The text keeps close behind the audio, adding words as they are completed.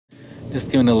Just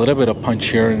giving a little bit of punch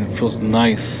here and it feels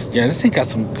nice. Yeah, this thing got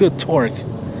some good torque.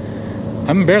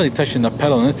 I'm barely touching the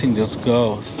pedal and this thing just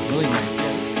goes. Really nice.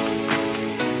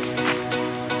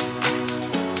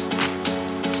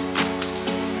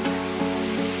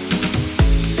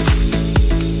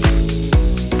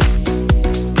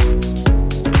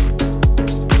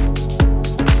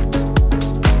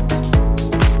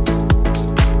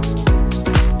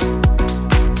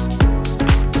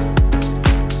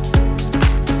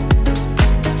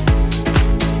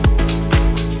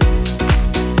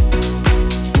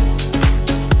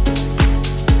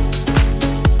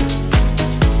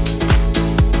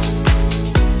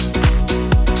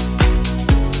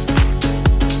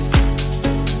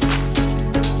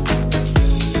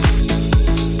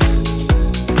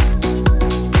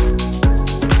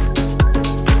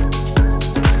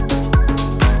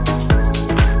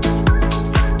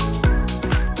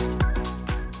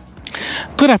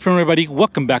 Good afternoon, everybody.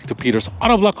 Welcome back to Peter's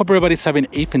Autovlog. Hope everybody's having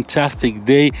a fantastic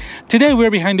day. Today, we're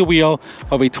behind the wheel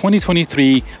of a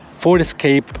 2023 Ford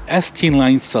Escape ST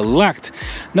Line Select.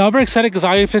 Now, I'm very excited because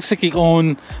I basically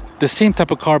own the same type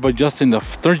of car, but just in the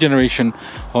third generation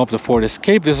of the Ford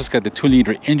Escape. This has got the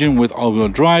 2-liter engine with all-wheel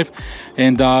drive,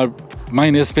 and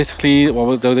mine is basically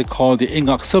what they call the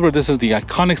ingot silver. This is the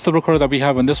iconic silver color that we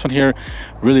have on this one here.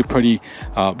 Really pretty,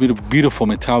 beautiful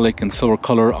metallic and silver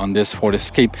color on this Ford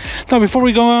Escape. Now, before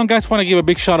we go on, guys, want to give a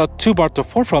big shout out to Barto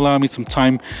Ford for allowing me some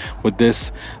time with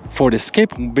this Ford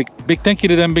Escape. Big thank you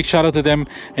to them, big shout out to them,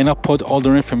 and I'll put all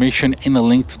their information in a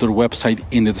link to their website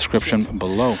in the description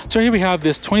below. So here we have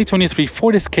this 2023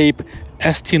 Ford Escape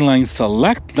ST Line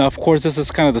Select. Now, of course, this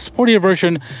is kind of the sportier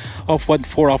version of what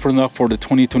Ford offers now for the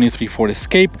 2023 Ford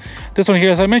Escape. This one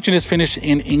here, as I mentioned, is finished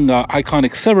in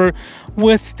iconic silver.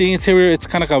 With the interior, it's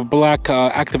kind of like a black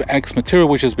Active X material,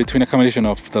 which is between a combination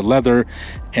of the leather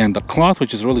and the cloth,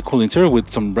 which is a really cool interior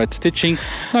with some red stitching.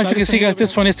 Now, as you can see, guys,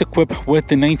 this one is equipped with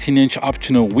the 19-inch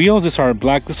optional wheels. These are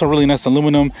black. These are really nice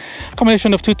aluminum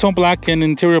combination of two-tone black and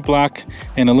interior black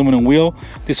and aluminum wheel.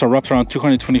 These are wrapped around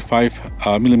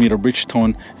 225 millimeter Bridgestone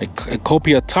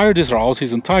Copia tire. These are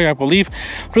all-season tire, I believe.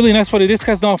 Really nice body. This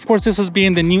guy's now, of course, this is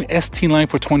being the new ST line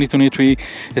for 2023.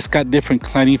 It's got different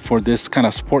cladding for this kind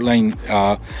of sport line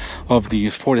of the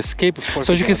Ford Escape.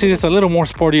 So as you can see, it's a little more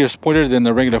sportier than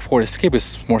the regular Ford Escape.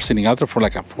 It's more sitting out there for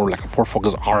like a Ford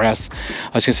Focus RS.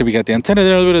 As you can see, we got the antenna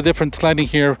there, a little bit of different cladding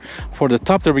here for the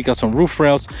top there. We got some roof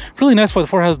rails. Really nice what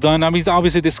Ford has done. I mean,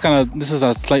 obviously this is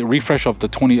a slight refresh of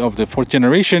the fourth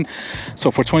generation. So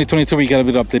for 2022, we got a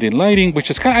bit of updated lighting,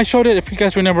 which is kind of, I showed it. If you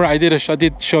guys remember, I did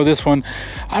show this one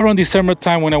around December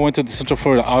time when I went to the Central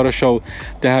Florida Auto Show.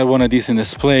 They had one of these in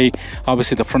display.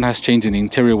 Obviously, the front has changed in the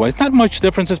interior wise. Not much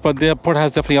differences, but the Ford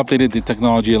has definitely updated the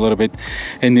technology a little bit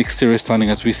in the exterior styling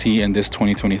as we see in this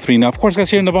 2023. Now, of course, guys,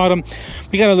 here in the bottom,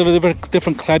 we got a little bit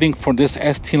different cladding for this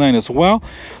ST line as well.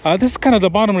 This is kind of the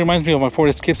bottom reminds me of my Ford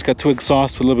Escape. It's got two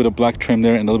exhausts with a little bit of black trim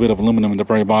there and a little bit of aluminum in the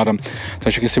very bottom. So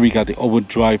as you can see, we got the all-wheel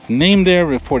drive name there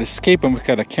with Ford Escape, and we've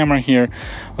got a camera here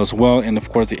as well, and of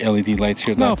course the LED lights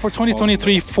here. Now, for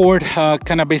 2023, Ford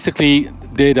kind of basically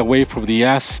did away from the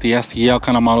SEL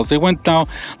kind of models. They went down.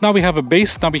 Now we have a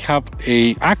base. Now we have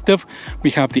a active.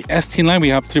 We have the ST line. We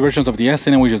have three versions of the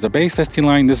ST line, which is the base ST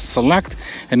line. This is Select,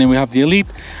 and then we have the Elite.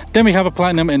 Then we have a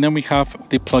Platinum, and then we have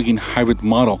the plug-in hybrid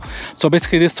model. So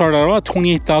basically, this started at about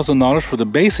 $28,000 for the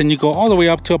base, and you go all the way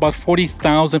up to about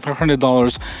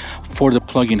 $40,500 for the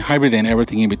plug-in hybrid and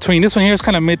everything in between. This one here is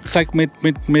kind of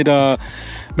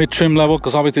mid-trim level,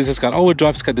 because obviously this has got all-wheel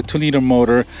drive. It's got the 2-liter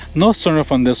motor. No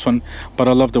sunroof on this one, but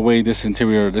I love the way this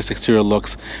exterior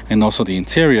looks, and also the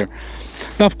interior.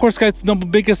 Now, of course, guys, the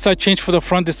biggest change for the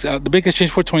front is the biggest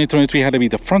change for 2023 had to be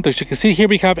the front. As you can see here,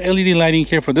 we have LED lighting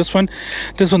here for this one.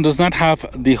 This one does not have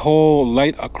the whole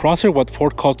light across here, what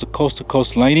Ford calls the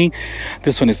coast-to-coast lighting.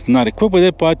 This one is not equipped with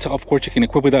it, but of course you can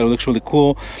equip with that. It looks really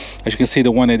cool. As you can see,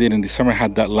 the one I did in December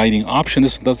had that lighting option.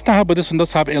 This one does not have, but this one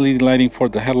does have LED lighting for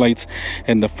the headlights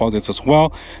and the fog lights as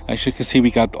well. As you can see,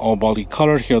 we got all body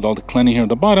color here, all the cladding here at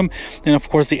the bottom, and of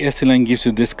course the ST line gives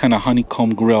you this kind of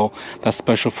honeycomb grille that's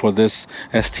special for this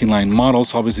ST line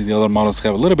models. Obviously the other models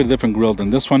have a little bit different grille than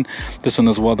this one. This one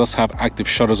as well does have active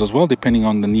shutters as well, depending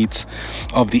on the needs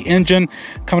of the engine.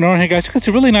 Coming around here, guys, you can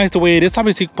see really nice the way it is.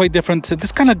 Obviously quite different.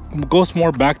 This kind of goes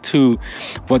more back to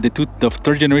what the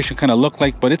third generation kind of look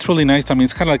like, but it's really nice. I mean,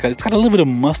 it's kind of like it's got a little bit of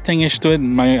Mustang-ish to it.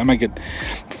 I might get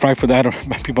fried for that, or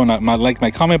people might like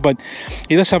my comment, but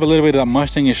it does have a little bit of that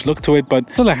Mustang-ish look to it, but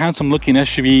still a handsome looking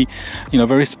SUV, you know,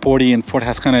 very sporty, and Ford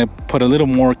has kind of put a little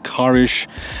more car-ish,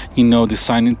 you know,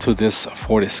 design into this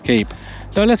Ford Escape.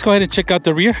 Now let's go ahead and check out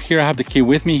the rear. Here I have the key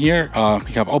with me here.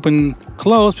 We have open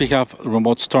closed. We have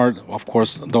remote start, of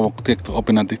course, double click to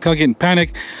open up the tailgate and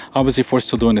panic. Obviously, if we're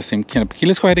still doing the same canopy key,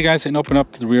 let's go ahead, guys, and open up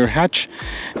the rear hatch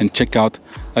and check out.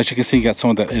 As you can see, you got some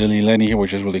of that LED lighting here,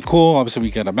 which is really cool. Obviously, we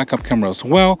got a backup camera as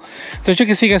well. So as you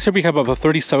can see, guys, here we have about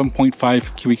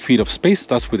 37.5 cubic feet of space.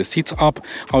 That's with the seats up.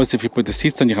 Obviously, if you put the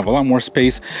seats down, you have a lot more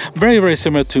space. Very, very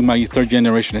similar to my third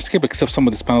generation Escape, except some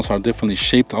of these panels are differently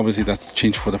shaped. Obviously, that's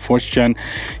changed for the fourth gen.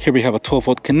 Here we have a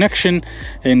 12-volt connection,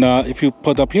 and if you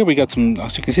put up here, we got some.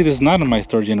 As you can see, this is not in my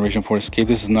third generation Ford Escape.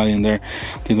 This is not in there.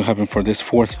 They do have it for this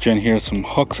fourth gen here. Some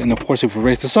hooks, and of course, if we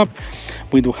raise this up,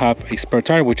 we do have a spare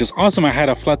tire, which is awesome. I had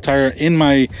a flat tire in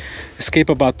my Escape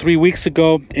about 3 weeks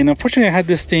ago, and unfortunately I had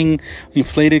this thing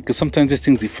inflated, because sometimes this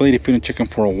thing's deflated if you don't check them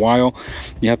for a while.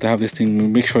 You have to have this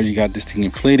thing, make sure you got this thing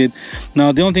inflated.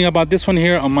 Now the only thing about this one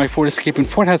here on my Ford Escape, and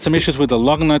Ford had some issues with the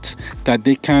lug nuts, that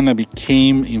they kind of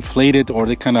became inflated, or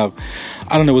they kind of,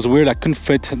 I don't know, it was weird. I couldn't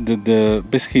fit the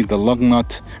basically the lug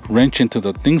nut wrench into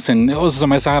the things, and it was a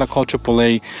mess. I had to call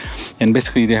AAA, and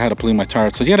basically they had to pull my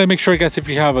tire. So you gotta make sure, guys, if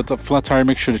you have a flat tire,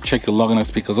 make sure to check your lug nuts,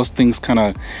 because those things kind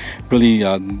of really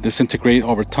disintegrate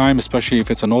over time, especially if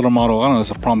it's an older model. I don't know,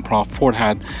 it's a problem Ford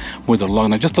had with the lug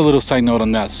nut. Just a little side note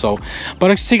on that. So,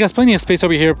 but I see, guys, plenty of space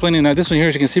over here, plenty of that. This one here,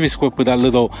 as you can see, we equipped with that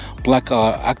little black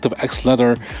Active X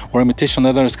leather or imitation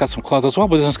leather. It's got some cloth as well,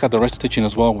 but this one's got the red stitching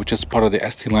as well, which is part of the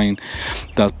ST line.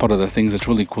 That's part of the things. It's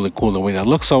really cool the way that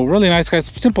looks. So really nice, guys.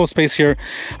 Simple space here.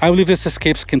 I believe this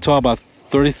Escapes can tow about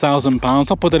 30,000 pounds.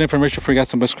 I'll put that information for you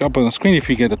guys up on the screen if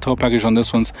you get the tow package on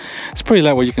this one's. It's pretty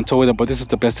lightweight, you can tow with it, but this is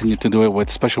the best thing to do it with,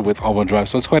 especially with all-wheel drive.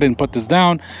 So let's go ahead and put this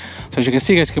down. So as you can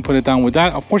see, guys, you can put it down with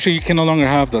that. Unfortunately, you can no longer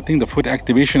have the foot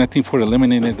activation. I think Ford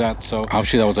eliminated that. So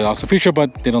obviously that was an awesome feature,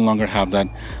 but they no longer have that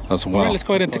as well. All right, let's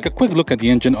go ahead and take a quick look at the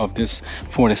engine of this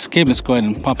Ford Escape. Let's go ahead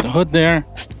and pop the hood there.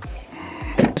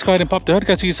 Let's go ahead and pop the hood,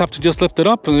 guys. You just have to just lift it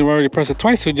up, and we already pressed it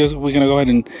twice, so we're gonna go ahead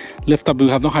and lift up. We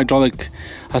have no hydraulic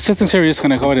assistance here. We're just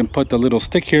gonna go ahead and put the little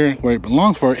stick here where it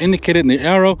belongs, where indicated in the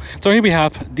arrow. So here we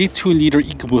have the 2-liter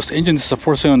EcoBoost engine. This is a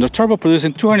 4-cylinder turbo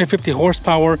producing 250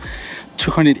 horsepower,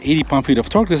 280 pound-feet of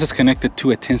torque. This is connected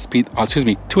to a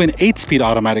 8-speed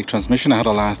automatic transmission. I had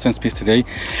a lot of 10 speeds today.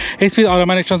 8-speed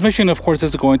automatic transmission. Of course,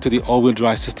 this is going to the all-wheel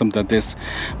drive system that this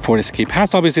Ford Escape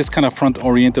has. Obviously, it's kind of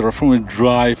front-oriented or front-wheel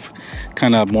drive,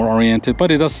 kind of more oriented,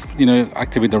 but it does, you know,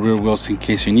 activate the rear wheels in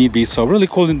case you need be. So really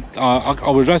cool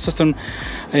all-wheel drive system,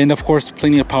 and of course,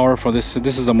 plenty of power for this.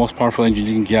 This is the most powerful engine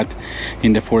you can get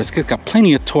in the Ford Escape. It's got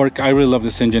plenty of torque. I really love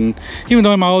this engine, even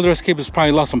though in my older Escape it's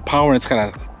probably lost some power. It's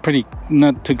got a pretty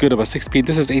not too good of a 6-speed.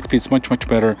 This is 8-speed. It's much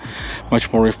better,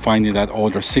 much more refined than that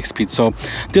older 6-speed. So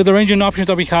the other engine options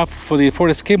that we have for the Ford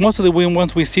Escape, most of the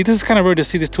ones we see, this is kind of rare to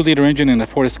see this 2-liter engine in the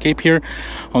Ford Escape here,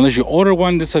 unless you order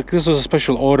one. This was a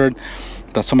special order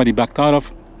that somebody backed out of.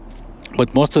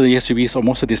 But most of the SUVs or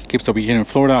most of the Escapes that we get in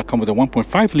Florida come with a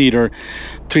 1.5-liter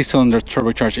 3-cylinder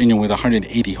turbocharged engine with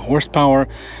 180 horsepower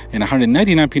and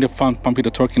 199 pound-feet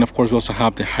of torque. And of course, we also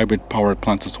have the hybrid power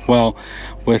plants as well,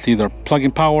 with either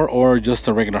plug-in power or just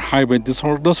a regular hybrid.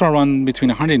 Those are run between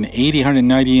 180,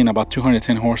 190, and about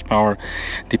 210 horsepower,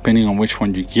 depending on which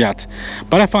one you get.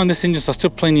 But I found this engine still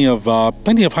plenty of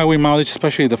highway mileage,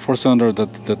 especially the 4-cylinder, the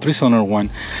 3-cylinder one.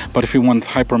 But if you want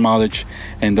hyper mileage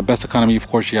and the best economy, of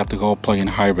course, you have to go plug-in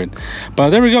hybrid. But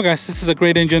there we go, guys. This is a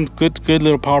great engine, good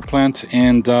little power plant.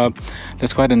 And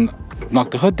let's go ahead and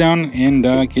knock the hood down and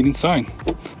get inside.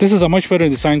 This is a much better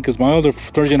design, because my other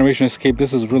 3rd generation Escape,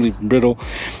 this is really brittle,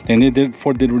 and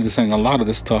Ford did redesign a lot of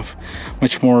this stuff.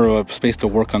 Much more space to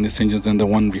work on these engines than the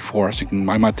one before. As you can,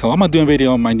 I might tell, I'm gonna do a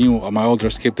video on my older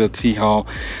Escape to see how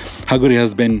good it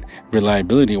has been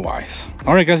reliability wise.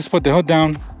 All right, guys, let's put the hood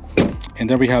down. And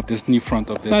there we have this new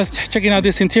front of this. Checking out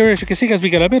this interior, as you can see, guys,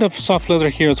 we got a bit of soft leather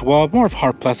here as well, more of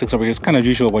hard plastics over here. It's kind of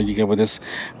usual what you get with this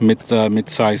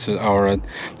mid-size or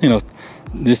you know,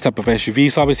 this type of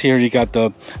SUV. So obviously here you got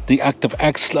the Active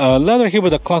X leather here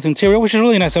with a cloth interior, which is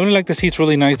really nice. I really like the seats,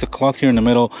 really nice. The cloth here in the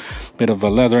middle, bit of a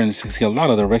leather, and you can see a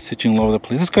lot of the red stitching all over the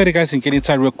place. Let's go ahead, guys, and get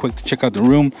inside real quick to check out the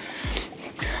room.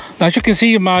 Now, as you can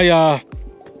see,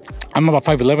 I'm about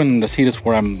 5'11", the seat is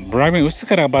where I'm driving. We still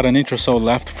got about an inch or so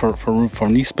left for room for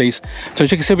knee space. So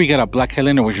as you can see, we got a black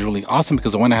headliner, which is really awesome,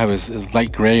 because the one I have is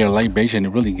light gray or light beige, and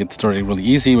it really gets started really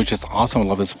easy, which is awesome. I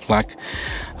love this black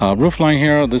roof line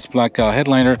here, this black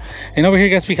headliner. And over here,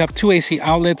 guys, we have 2 AC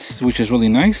outlets, which is really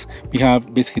nice. We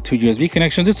have basically 2 USB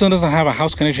connections. This one doesn't have a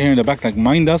house connection here in the back like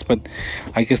mine does, but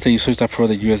I guess they switched that for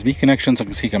the USB connections. So I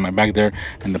can see I got my bag there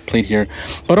and the plate here.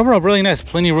 But overall, really nice.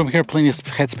 Plenty of room here, plenty of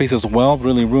headspace as well.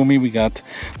 Really roomy. We got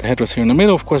the headrest here in the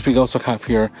middle. Of course, we also have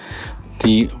here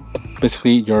the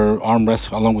basically your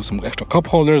armrest along with some extra cup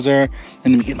holders there,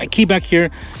 and let me get my key back here.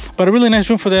 But a really nice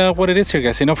room for the what it is here,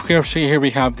 guys. And of course here we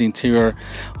have the interior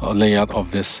layout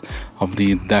of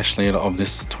the dash layout of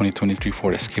this 2023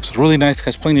 Ford Escape. So really nice,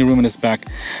 guys. Plenty of room in this back.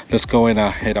 Let's go and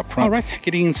head up front. All right,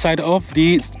 getting inside of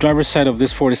the driver's side of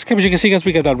this Ford Escape. As you can see, guys,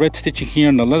 we got that red stitching here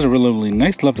and the leather, really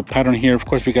nice. Love the pattern here. Of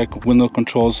course, we got window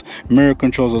controls, mirror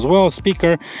controls as well,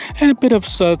 speaker, and a bit of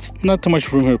not too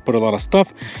much room here to put a lot of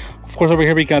stuff. Of course, over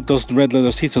here we got those red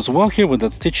leather seats as well here with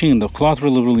that stitching and the cloth,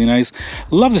 really nice.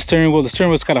 Love the steering wheel. The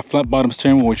steering wheel's got a flat bottom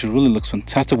steering wheel, which really looks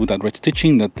fantastic with that red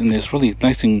stitching. That and is really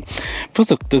nice and feels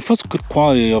the good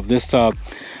quality of this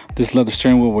this leather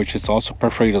steering wheel, which is also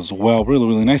perforated as well.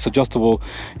 Really nice, adjustable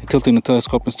tilting and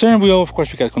telescoping steering wheel. Of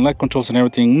course, we got connect controls and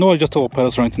everything. No adjustable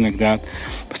pedals or anything like that,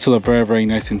 but still a very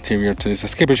nice interior to this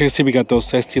Escape. As you can see, we got those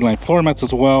ST line floor mats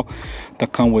as well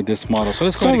that come with this model. So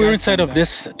let's go. So we're inside of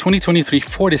this 2023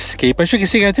 Ford Escape. As you can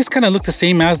see, guys, this kind of looks the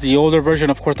same as the older version.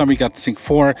 Of course, now we got Sync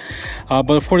 4, but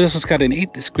of course this one's got an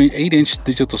 8-inch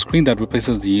digital screen that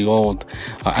replaces the old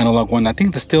analog one. I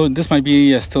think this might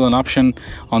be still an option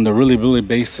on the really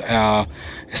base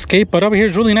Escape, but over here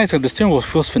is really nice. The steering wheel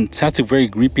feels fantastic, very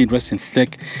grippy, resting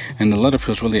thick, and the leather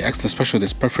feels really excellent, especially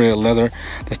this perforated leather.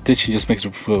 The stitching just makes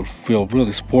it feel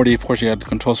really sporty. Of course, you got the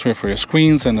controls here for your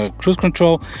screens and the cruise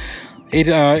control.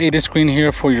 8-inch screen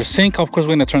here for your sync. Of course,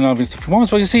 we're going to turn it off in just a few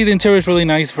moments, but you see the interior is really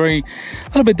nice, a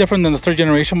little bit different than the 3rd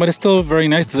generation, but it's still very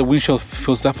nice. The windshield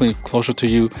feels definitely closer to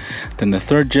you than the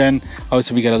 3rd gen.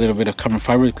 Obviously, we got a little bit of carbon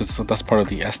fiber because that's part of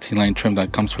the ST line trim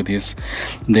that comes with this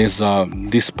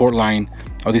Sport line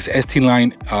or these ST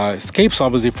line Escapes,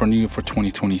 obviously for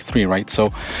 2023, right?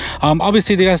 So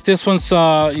obviously, guys, this one's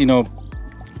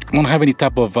won't have any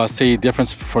type of say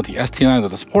difference for the ST line or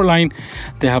the Sport line.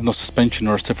 They have no suspension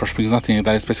or stiffer springs, nothing like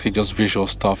that. It's basically just visual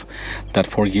stuff that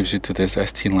Ford gives you to this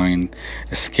ST line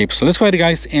Escape. So let's go ahead,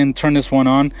 guys, and turn this one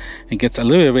on. It gets a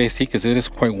little bit of AC because it is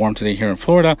quite warm today here in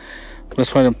Florida. Let's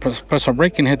go ahead and press our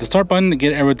brake and hit the start button to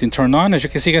get everything turned on. As you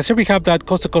can see, guys, here we have that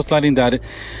coast-to-coast lighting that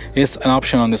is an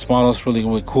option on this model. It's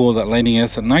really cool that lighting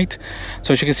is at night.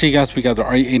 So as you can see, guys, we got the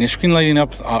 8-inch screen lighting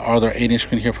up, our other 8-inch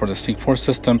screen here for the Sync 4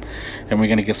 system, and we're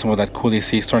gonna get some of that cool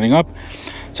AC starting up.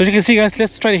 So as you can see, guys,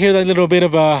 let's try to hear that little bit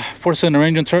of a 4-cylinder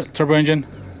engine, turbo engine.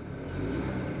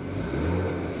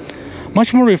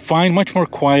 Much more refined, much more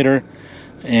quieter.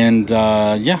 And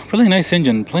yeah, really nice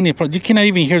engine. Plenty of, you cannot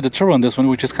even hear the turbo on this one,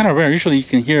 which is kind of rare. Usually you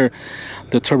can hear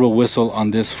the turbo whistle on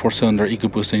this 4-cylinder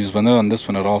EcoBoost engines, but not on this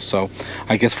one at all. So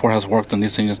I guess Ford has worked on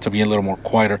these engines to be a little more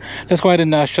quieter. Let's go ahead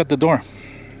and shut the door.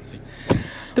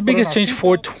 The biggest change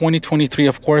for 2023,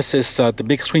 of course, is the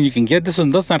big screen you can get. This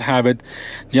one does not have it.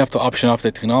 You have to option off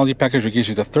the technology package, which gives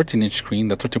you the 13-inch screen.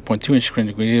 The 13.2-inch screen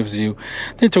gives you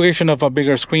the integration of a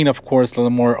bigger screen, of course, a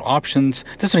little more options.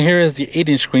 This one here is the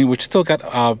 8-inch screen, which still got,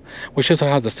 which also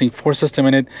has the Sync 4 system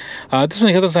in it. This one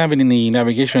here doesn't have any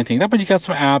navigation or anything like that, but you got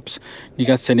some apps, you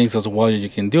got settings as well you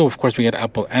can do. Of course, we got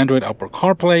Apple Android, Apple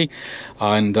CarPlay,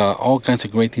 and all kinds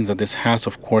of great things that this has.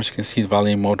 Of course, you can see the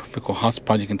Valley mode, vehicle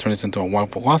hotspot. You can turn this into a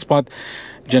Wi-Fi hotspot,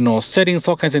 general settings,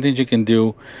 all kinds of things you can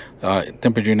do,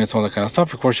 temperature units, all that kind of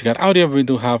stuff. Of course, you got audio. We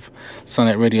do have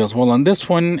Sunlight radio as well on this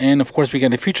one, and of course we got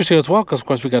the features here as well, because of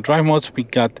course we got drive modes. We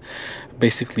got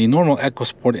basically normal, Eco,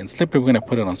 Sport, and Slippery. We're going to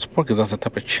put it on Sport because that's the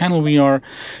type of channel we are.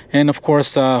 And of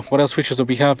course, what else features do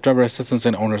we have? Driver assistance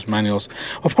and owner's manuals.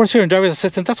 Of course, here in driver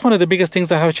assistance, that's one of the biggest things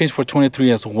that have changed for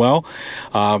 23 as well.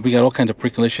 We got all kinds of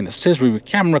pre-collision assist, rear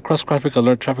camera, cross traffic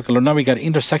alert, traffic alert. Now we got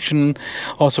intersection.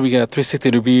 Also, we got a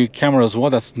 360-degree camera as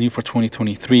well. That's new for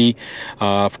 2023.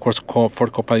 Of course,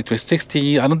 Ford Copilot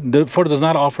 360. Ford does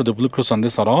not offer the Blue Cruise on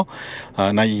this at all,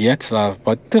 not yet.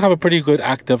 But they have a pretty good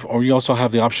active, or you also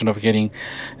have the option of getting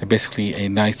basically a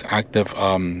nice active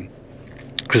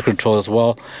cruise control as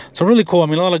well. So really cool. I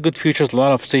mean, a lot of good features, a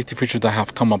lot of safety features that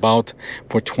have come about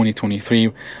for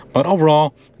 2023. But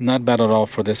overall, not bad at all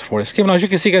for this Ford Escape. Now, as you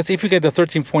can see, guys, if you get the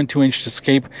 13.2-inch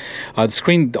Escape, the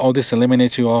screen, all this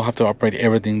eliminates. You all have to operate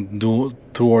everything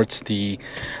towards the,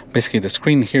 basically the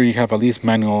screen. Here you have at least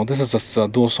manual. This is a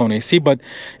dual zone AC, but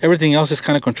everything else is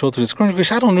kind of controlled through the screen,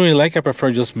 which I don't really like. I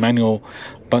prefer just manual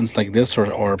buttons like this,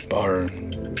 or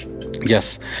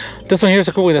yes. This one here is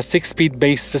cool with a 6-speed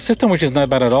base system, which is not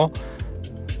bad at all.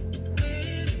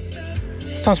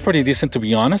 Sounds pretty decent, to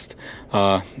be honest.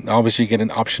 Obviously you get an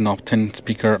option of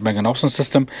 10-speaker Bang & Olufsen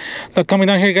system. Now coming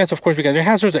down here, guys, of course we got your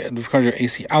hazards, of course your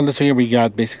AC outlets. So here we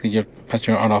got basically your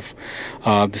passenger on-off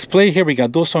display. Here we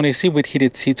got dual zone AC with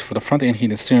heated seats for the front and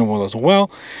heated steering wheel as well.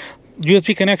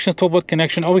 USB connections, 12-volt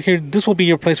connection. Over here, this will be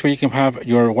your place where you can have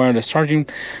your wireless charging.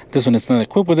 This one is not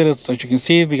equipped with it. As you can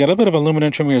see, we got a bit of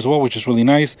aluminum trim here as well, which is really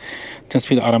nice.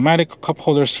 10-speed automatic. Cup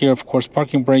holders here, of course,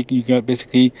 parking brake. You got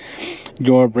basically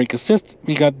your brake assist.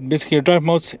 We got basically your drive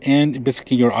modes and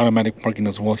basically your automatic parking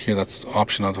as well here. That's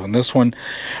optional on this one.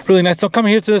 Really nice. So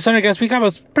coming here to the center, guys, we have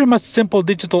a pretty much simple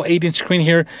digital 8-inch screen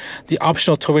here. The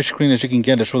optional 12-inch screen, as you can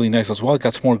get, is really nice as well. It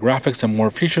got some more graphics and more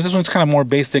features. This one's kind of more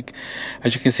basic.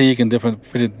 As you can see, you can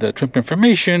fit the trip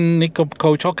information, Nico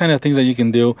coach, all kind of things that you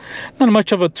can do. Not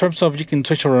much of a terms of, you can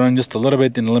switch around just a little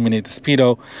bit and eliminate the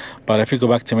speedo. But if you go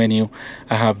back to menu,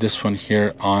 I have this one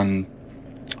here on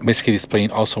basically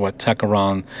displaying also a tech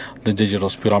around the digital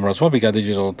speedometer as well. We got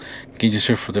digital gauges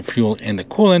here for the fuel and the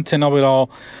coolant, and all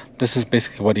this is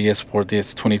basically what it is for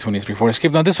this 2023 Ford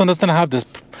Escape. Now this one doesn't have this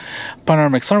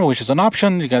panoramic sunroof, which is an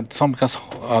option. You got some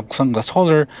sunglass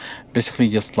holder, basically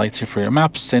just lights here for your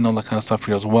maps and all that kind of stuff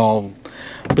here as well.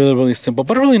 Really simple,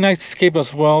 but a really nice Escape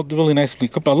as well. Really nicely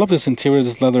equipped. I love this interior.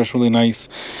 This leather is really nice.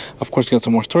 Of course, you got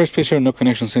some more storage space here, no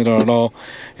connections in there at all,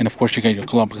 and of course you got your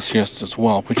glove box here as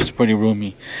well, which is pretty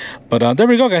roomy. But there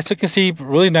we go, guys. So you can see,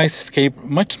 really nice Escape,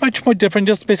 much more different,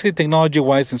 just basically technology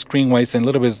wise and screen wise, and a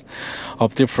little bit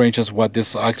of differentials what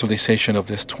this actualization of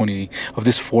this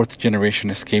 4th generation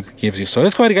Escape gives you. So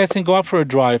let's go ahead, guys, and go out for a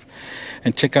drive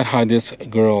and check out how this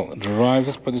girl drives.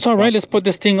 Let's put this let's put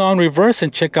this thing on reverse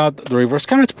and check out the reverse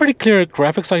camera. It's pretty clear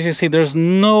graphics. As you can see, there's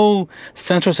no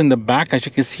sensors in the back. As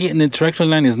you can see, and the directional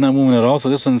line is not moving at all. So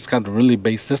this one's got a really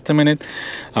base system in it,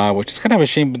 which is kind of a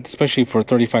shame, but especially for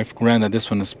 35 grand that this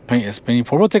one is paying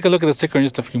for. We'll take a look at the sticker in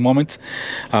just a few moments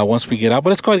once we get out.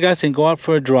 But let's go ahead, guys, and go out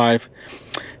for a drive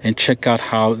and check out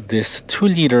how this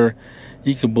 2-liter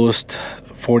EcoBoost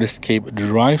Ford Escape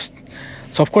drives.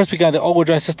 So of course we got the all-wheel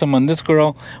drive system on this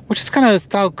girl, which is kind of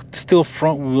still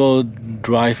front-wheel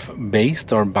drive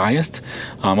based or biased.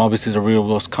 Obviously the rear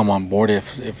wheels come on board if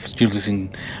you're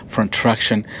using front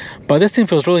traction, but this thing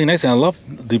feels really nice, and I love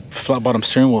the flat bottom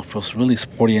steering wheel. Feels really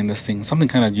sporty in this thing, something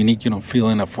kind of unique you don't feel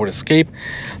in a Ford Escape.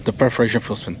 The perforation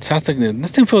feels fantastic.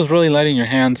 This thing feels really light in your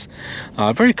hands.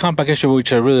 Very compact SUV,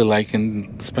 which I really like,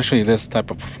 and especially this type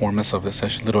of performance of this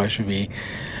little SUV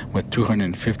with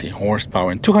 250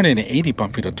 horsepower and 280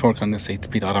 pound-feet of torque on this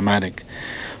 8-speed automatic.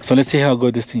 So let's see how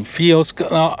good this thing feels.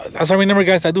 As I remember,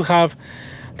 guys, I do have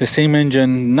the same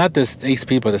engine, not this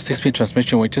 8-speed, but the 6-speed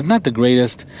transmission, which is not the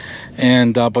greatest,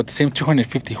 and but the same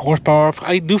 250 horsepower.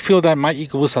 I do feel that my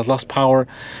EcoBoost has lost power,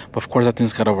 but of course that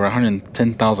thing's got over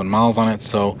 110,000 miles on it.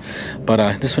 So,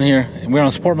 but this one here, we're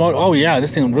on sport mode. Oh yeah,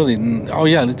 this thing really, oh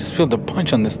yeah, just feel the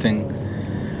punch on this thing.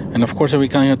 And of course, as we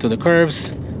come here to the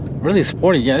curves, really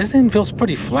sporty. Yeah, this thing feels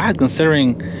pretty flat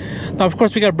considering. Now of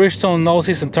course we got Bridgestone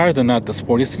all-season tires, and not the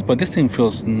sportiest, but this thing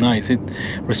feels nice. It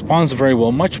responds very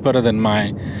well, much better than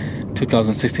my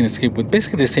 2016 Escape with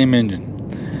basically the same engine.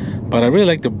 But I really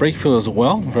like the brake feel as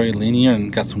well, very linear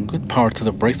and got some good power to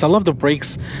the brakes. I love the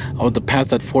brakes of the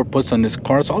pads that Ford puts on this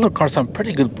car. So all the cars have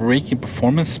pretty good braking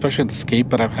performance, especially the Escape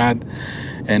that I've had,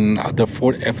 and the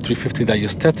Ford F350 that I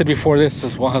just tested before this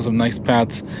as well has some nice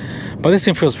pads. But this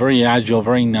thing feels very agile,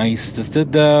 very nice.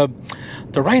 The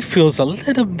ride feels a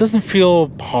little, doesn't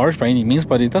feel harsh by any means,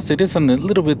 but it is a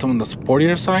little bit on the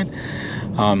sportier side.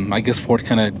 I guess Ford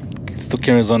kind of still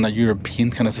carries on that European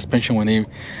kind of suspension when they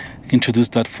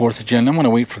introduced that 4th gen. I'm going to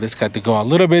wait for this guy to go a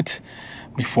little bit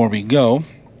before we go.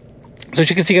 So as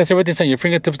you can see, guys, everything's at your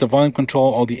fingertips. The volume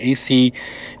control, all the AC,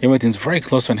 everything's very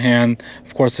close on hand.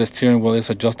 Of course, the steering wheel is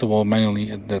adjustable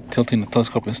manually, the tilting, the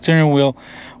telescoping steering wheel.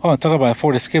 Oh, talk about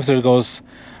Ford Escapes. There goes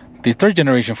the 3rd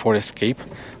generation Ford Escape.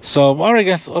 So all right,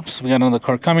 guys, oops, we got another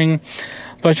car coming.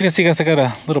 But as you can see, guys, I got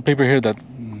a little paper here that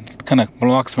kind of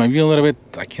blocks my view a little bit.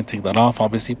 I can't take that off,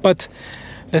 obviously, but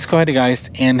let's go ahead, guys,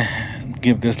 and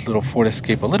give this little Ford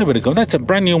Escape a little bit of go. That's a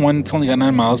brand new one. It's only got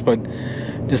 9 miles, but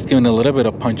just giving a little bit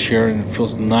of punch here, and it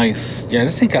feels nice. Yeah,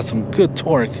 this thing got some good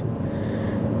torque.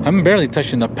 I'm barely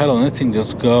touching the pedal, and this thing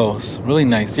just goes really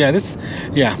nice.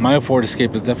 Yeah, my Ford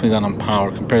Escape is definitely done on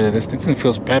power compared to this. This thing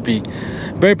feels peppy,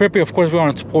 very peppy. Of course, we're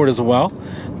on sport as well.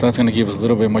 That's going to give us a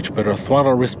little bit much better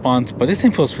throttle response, but this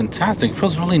thing feels fantastic. It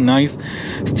feels really nice.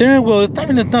 Steering wheel, I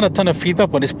mean, it's not a ton of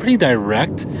feedback, but it's pretty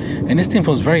direct, and this thing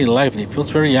feels very lively. It feels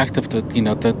very active to, you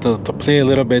know, to play a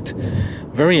little bit.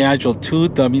 Very agile too.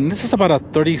 I mean, this is about a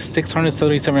 3,600,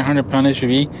 3,700 pound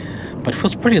SUV, but it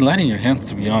feels pretty light in your hands,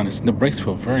 to be honest. And the brakes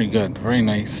feel very good, very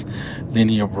nice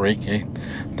linear brake.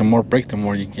 The more brake, the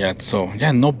more you get. So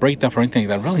yeah, no brake down or anything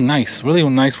like that. Really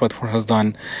nice what Ford has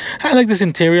done. I like this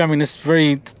interior. I mean, it's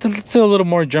still a little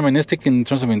more Germanistic in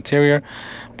terms of interior,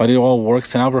 but it all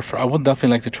works. And I would definitely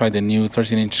like to try the new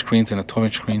 13-inch screens and the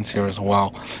 12-inch screens here as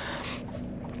well.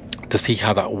 to see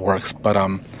how that works. But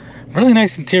really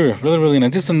nice interior, really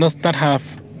nice. This one does not have,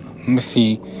 let me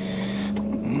see,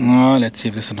 let's see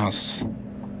if this one has,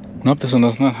 nope, this one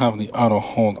does not have the auto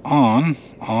hold on,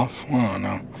 off, oh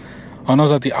no. Oh no,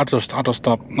 is that the auto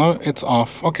stop? No, it's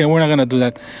off. Okay, we're not gonna do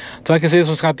that. So I can see this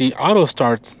one's got the auto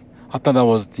start. I thought that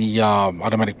was the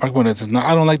automatic park mode. It's not.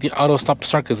 I don't like the auto stop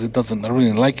start because it doesn't. I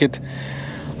really like it.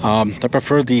 I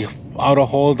prefer the auto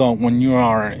hold on when you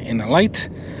are in a light.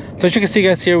 So as you can see,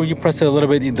 guys, here when you press it a little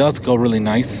bit, it does go really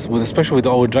nice. Especially with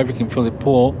the overdrive, you can feel it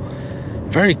pull.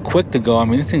 Very quick to go. I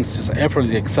mean, this thing's just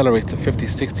effortlessly accelerates to 50,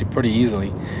 60 pretty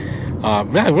easily.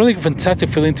 Yeah, really fantastic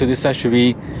feeling to this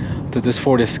SUV. To this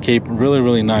Ford Escape,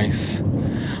 really nice.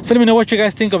 So let me know what you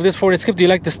guys think of this Ford Escape. Do you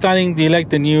like the styling? Do you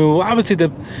like the new, obviously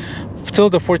still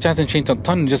the Ford hasn't changed a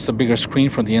ton, just a bigger screen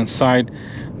from the inside,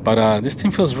 but this thing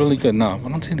feels really good. Now I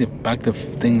don't see the active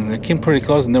thing. It came pretty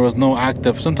close and there was no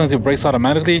active. Sometimes it brakes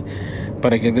automatically,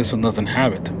 but again, this one doesn't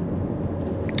have it.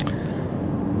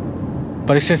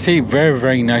 But it's just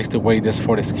very nice the way this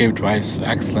Ford Escape drives.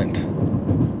 Excellent.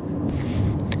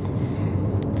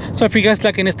 So if you guys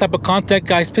like this type of content,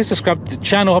 guys, please subscribe to the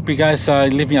channel. Hope you guys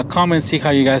leave me a comment, see how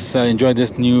you guys enjoy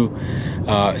this new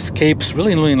Escapes.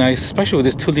 Really nice, especially with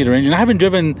this 2-liter engine. I haven't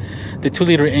driven the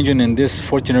 2-liter engine in this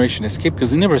 4th generation Escape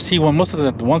because you never see one. Most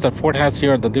of the ones that Ford has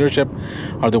here at the dealership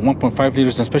are the 1.5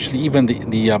 liters, especially even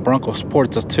the Bronco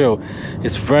Sports too.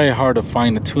 It's very hard to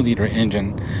find a 2-liter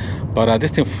engine. But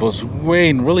this thing feels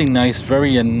really nice,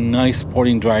 very nice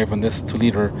sporting drive on this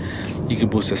 2-liter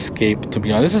EcoBoost Escape. To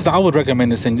be honest, I would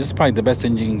recommend this engine. This is probably the best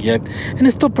engine you can get, and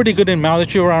it's still pretty good in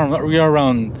mileage. We are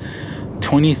around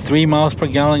 23 miles per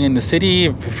gallon in the city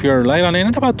if you're light on it,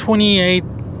 and about 28,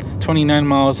 29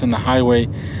 miles in the highway,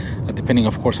 depending,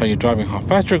 of course, how you're driving, how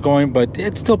fast you're going. But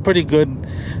it's still pretty good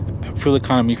fuel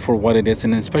economy for what it is,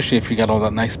 and especially if you got all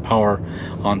that nice power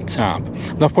on top.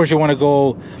 Now, of course, you want to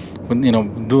go,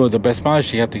 do the best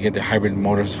mileage, you have to get the hybrid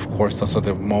motors. Of course, those are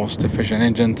the most efficient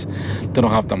engines. They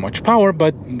don't have that much power,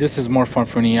 but this is more fun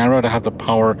for me. I'd rather have the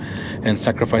power and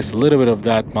sacrifice a little bit of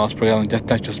that miles per gallon.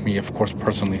 That's just me, of course,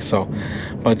 personally. So,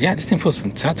 but yeah, this thing feels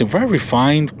fantastic. Very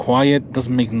refined, quiet,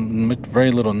 doesn't make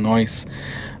very little noise.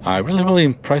 Really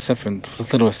impressive, and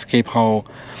little Escape how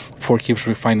Ford keeps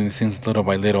refining these things little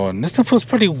by little, and this stuff feels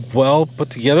pretty well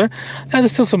put together. Yeah,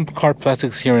 there's still some hard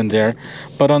plastics here and there,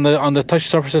 but on the touch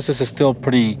surfaces, this is still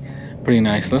pretty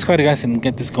nice. Let's go ahead, guys, and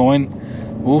get this going.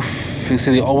 Oof, you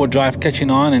see the overdrive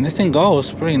catching on, and this thing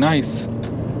goes pretty nice.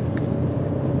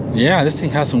 Yeah, this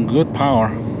thing has some good power.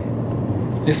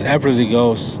 This effortlessly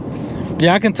goes.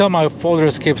 Yeah, I can tell my older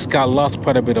Escapes got lost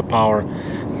quite a bit of power.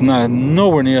 It's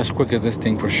nowhere near as quick as this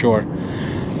thing for sure.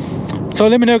 So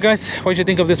let me know, guys, what you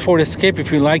think of this Ford Escape.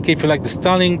 If you like it, if you like the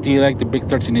styling, do you like the big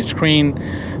 13-inch screen?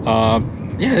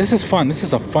 Yeah, this is fun. This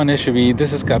is a fun SUV.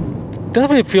 This has got,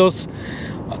 definitely feels,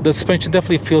 the suspension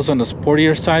definitely feels on the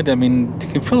sportier side. I mean, you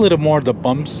can feel a little more of the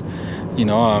bumps.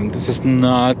 This is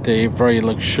not a very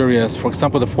luxurious. For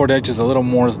example, the Ford Edge is a little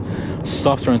more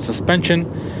softer in suspension,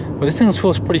 but this thing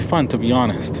feels pretty fun, to be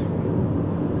honest.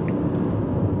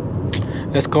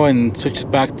 Let's go ahead and switch it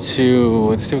back to,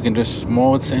 let's see if we can just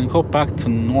modes and go back to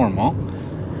normal.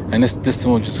 And this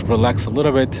will just relax a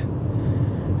little bit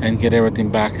and get everything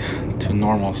back to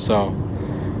normal. So,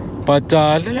 but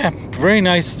yeah, very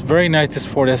nice this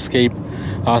Ford Escape,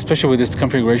 especially with this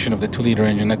configuration of the 2-liter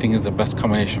engine. I think is the best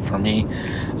combination for me.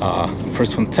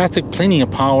 First, fantastic, plenty of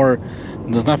power,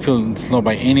 does not feel slow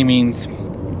by any means.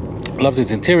 Love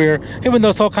this interior, even though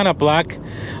it's all kind of black.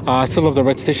 I still love the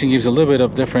red station, gives a little bit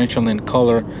of differential in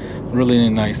color. Really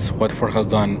nice what Ford has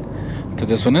done to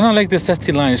this one. And I like this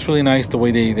ST line. It's really nice the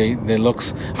way they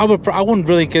looks. I wouldn't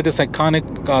really get this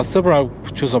iconic silver. I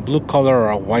would choose a blue color or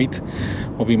a white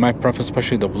would be my preference,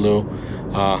 especially the blue.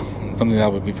 Something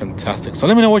that would be fantastic. So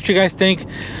let me know what you guys think,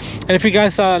 and if you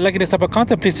guys like this type of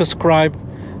content, please subscribe.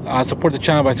 Support the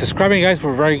channel by subscribing, guys.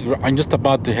 I'm just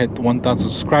about to hit 1,000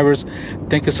 subscribers.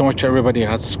 Thank you so much to everybody who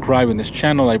has subscribed in this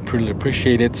channel. I really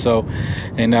appreciate it. So,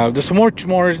 and there's some more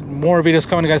videos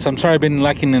coming, guys. I'm sorry I've been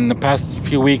lacking in the past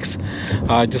few weeks.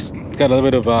 Just got a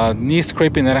little bit of knee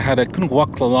scraping that I couldn't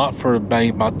walk a lot for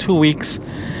about 2 weeks.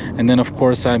 And then, of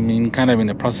course, I'm kind of in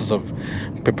the process of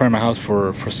preparing my house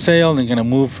for sale and gonna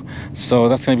move, so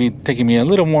that's gonna be taking me a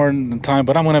little more time,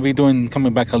 but I'm gonna be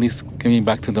coming back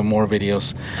to the more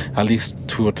videos at least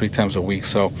 2 or 3 times a week.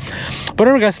 So, but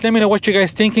anyway, guys, let me know what you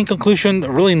guys think. In conclusion,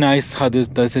 really nice how this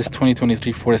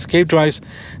 2023 Ford Escape drives,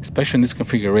 especially in this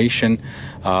configuration.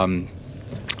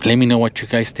 Let me know what you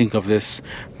guys think of this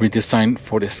redesign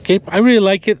for the Escape. I really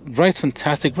like it. Rides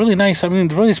fantastic, really nice. I mean,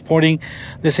 really sporting.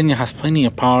 This engine has plenty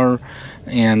of power,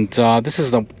 and this is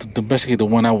the basically the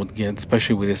one I would get,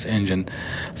 especially with this engine.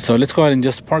 So let's go ahead and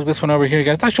just park this one over here,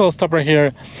 guys. Actually, I'll stop right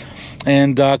here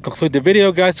and conclude the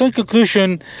video, guys. So in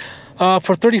conclusion,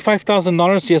 for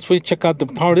 $35,000, yes, we check out the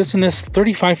power. This one is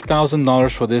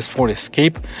 $35,000 for this Ford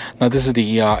Escape. Now this is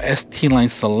the ST Line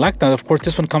Select. Now of course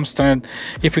this one comes standard.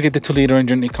 If you get the 2-liter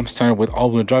engine, it comes standard with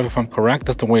all-wheel drive, if I'm correct.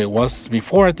 That's the way it was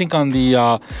before. I think on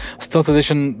the Stealth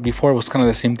Edition before, it was kind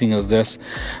of the same thing as this.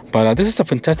 But this is a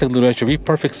fantastic little SUV,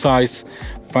 perfect size,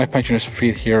 5 passengers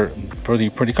feet here,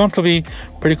 pretty comfortably,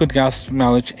 pretty good gas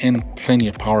mileage, and plenty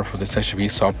of power for this SUV.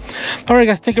 So all right,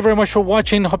 guys, thank you very much for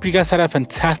watching. Hope you guys had a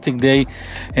fantastic day,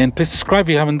 and please subscribe if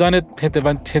you haven't done it. Hit that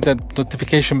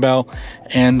notification bell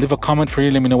and leave a comment for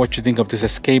you. Let me know what you think of this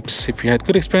Escapes. If you had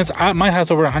good experience, mine has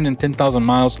over 110,000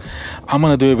 miles. I'm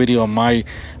gonna do a video on my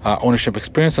ownership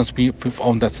experience, since we've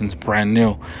owned that since brand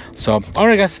new. So all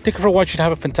right, guys, thank you for watching.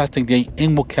 Have a fantastic day,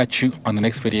 and we'll catch you on the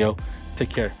next video. Take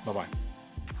care. Bye bye.